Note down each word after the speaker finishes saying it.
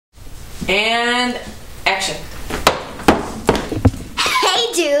And action.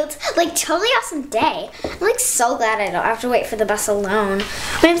 Hey dudes, totally awesome day. I'm so glad I don't have to wait for the bus alone.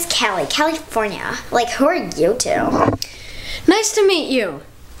 My name's Callie, California. Who are you two? Nice to meet you.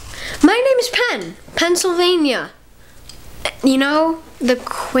 My name is Penn, Pennsylvania. You know, the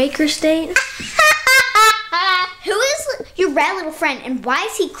Quaker state? Who is your rad little friend and why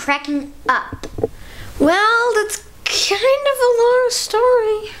is he cracking up? Well, that's kind of a long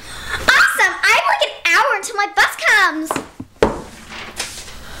story. Awesome! I have an hour until my bus comes!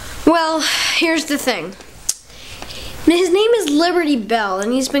 Well, here's the thing. His name is Liberty Bell,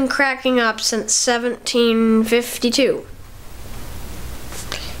 and he's been cracking up since 1752.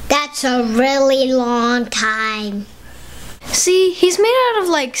 That's a really long time. See, he's made out of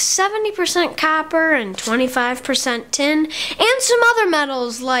 70% copper and 25% tin, and some other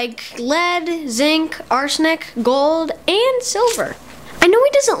metals like lead, zinc, arsenic, gold, and silver. I know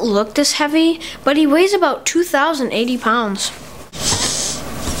he doesn't look this heavy, but he weighs about 2,080 pounds.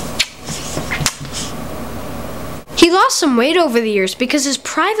 He lost some weight over the years because his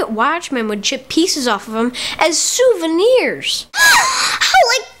private watchman would chip pieces off of him as souvenirs.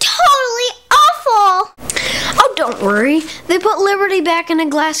 Totally awful! Oh, don't worry. They put Liberty back in a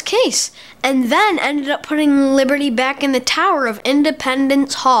glass case and then ended up putting Liberty back in the tower of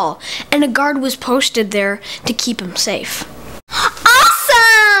Independence Hall, and a guard was posted there to keep him safe.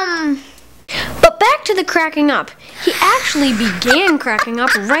 Awesome! But back to the cracking up. He actually began cracking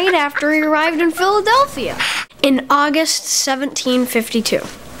up right after he arrived in Philadelphia in August 1752.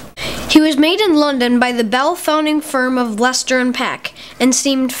 He was made in London by the Bell founding firm of Leicester and Peck and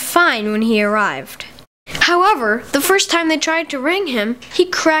seemed fine when he arrived. However, the first time they tried to ring him, he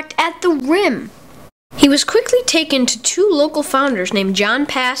cracked at the rim. He was quickly taken to two local founders named John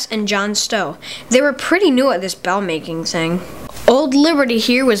Pass and John Stowe. They were pretty new at this bell making thing. Old Liberty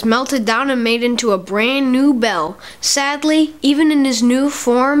here was melted down and made into a brand new bell. Sadly, even in his new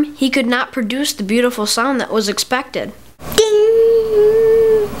form, he could not produce the beautiful sound that was expected. Ding!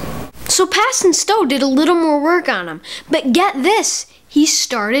 So Pass and Stowe did a little more work on him. But get this, he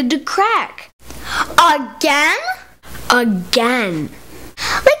started to crack. Again? Again.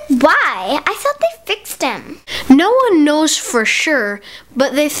 Why? I thought they fixed him. No one knows for sure,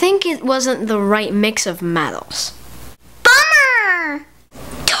 but they think it wasn't the right mix of metals. Bummer!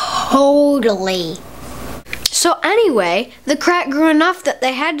 Totally. So anyway, the crack grew enough that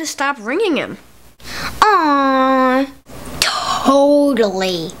they had to stop ringing him. Aww.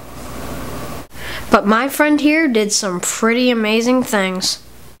 Totally. But my friend here did some pretty amazing things.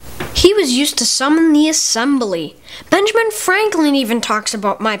 He was used to summon the assembly. Benjamin Franklin even talks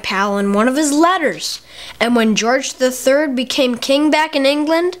about my pal in one of his letters. And when George III became king back in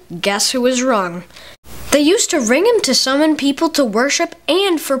England, guess who was wrong? They used to ring him to summon people to worship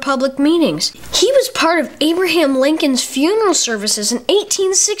and for public meetings. He was part of Abraham Lincoln's funeral services in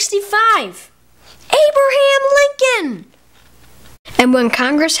 1865. Abraham Lincoln! And when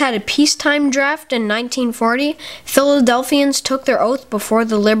Congress had a peacetime draft in 1940, Philadelphians took their oath before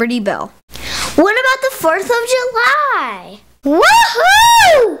the Liberty Bell. What about the 4th of July?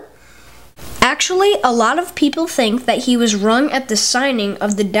 Woohoo! Actually, a lot of people think that he was rung at the signing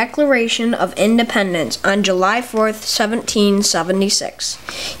of the Declaration of Independence on July 4th, 1776.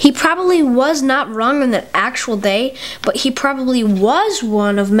 He probably was not rung on that actual day, but he probably was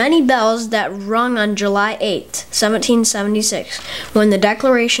one of many bells that rung on July 8th, 1776, when the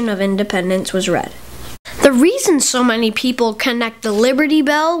Declaration of Independence was read. The reason so many people connect the Liberty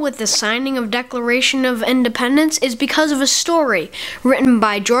Bell with the signing of Declaration of Independence is because of a story written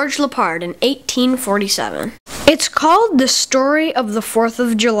by George Leppard in 1847. It's called The Story of the 4th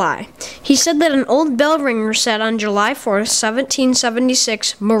of July. He said that an old bell ringer said on July 4th,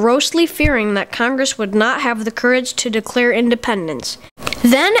 1776, morosely fearing that Congress would not have the courage to declare independence.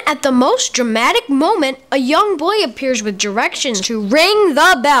 Then, at the most dramatic moment, a young boy appears with directions to ring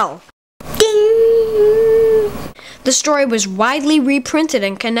the bell. Ding! The story was widely reprinted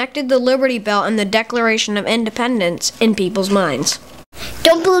and connected the Liberty Bell and the Declaration of Independence in people's minds.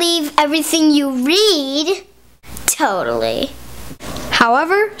 Don't believe everything you read. Totally.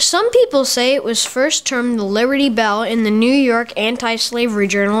 However, some people say it was first termed the Liberty Bell in the New York Anti-Slavery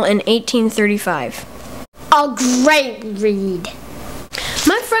Journal in 1835. A great read.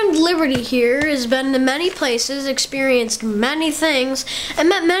 My friend Liberty here has been to many places, experienced many things, and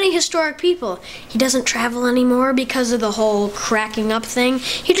met many historic people. He doesn't travel anymore because of the whole cracking up thing.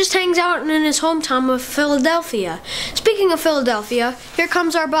 He just hangs out in his hometown of Philadelphia. Speaking of Philadelphia, here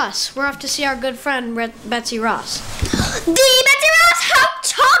comes our bus. We're off to see our good friend, Betsy Ross. The Betsy Ross! How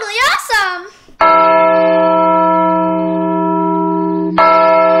totally awesome!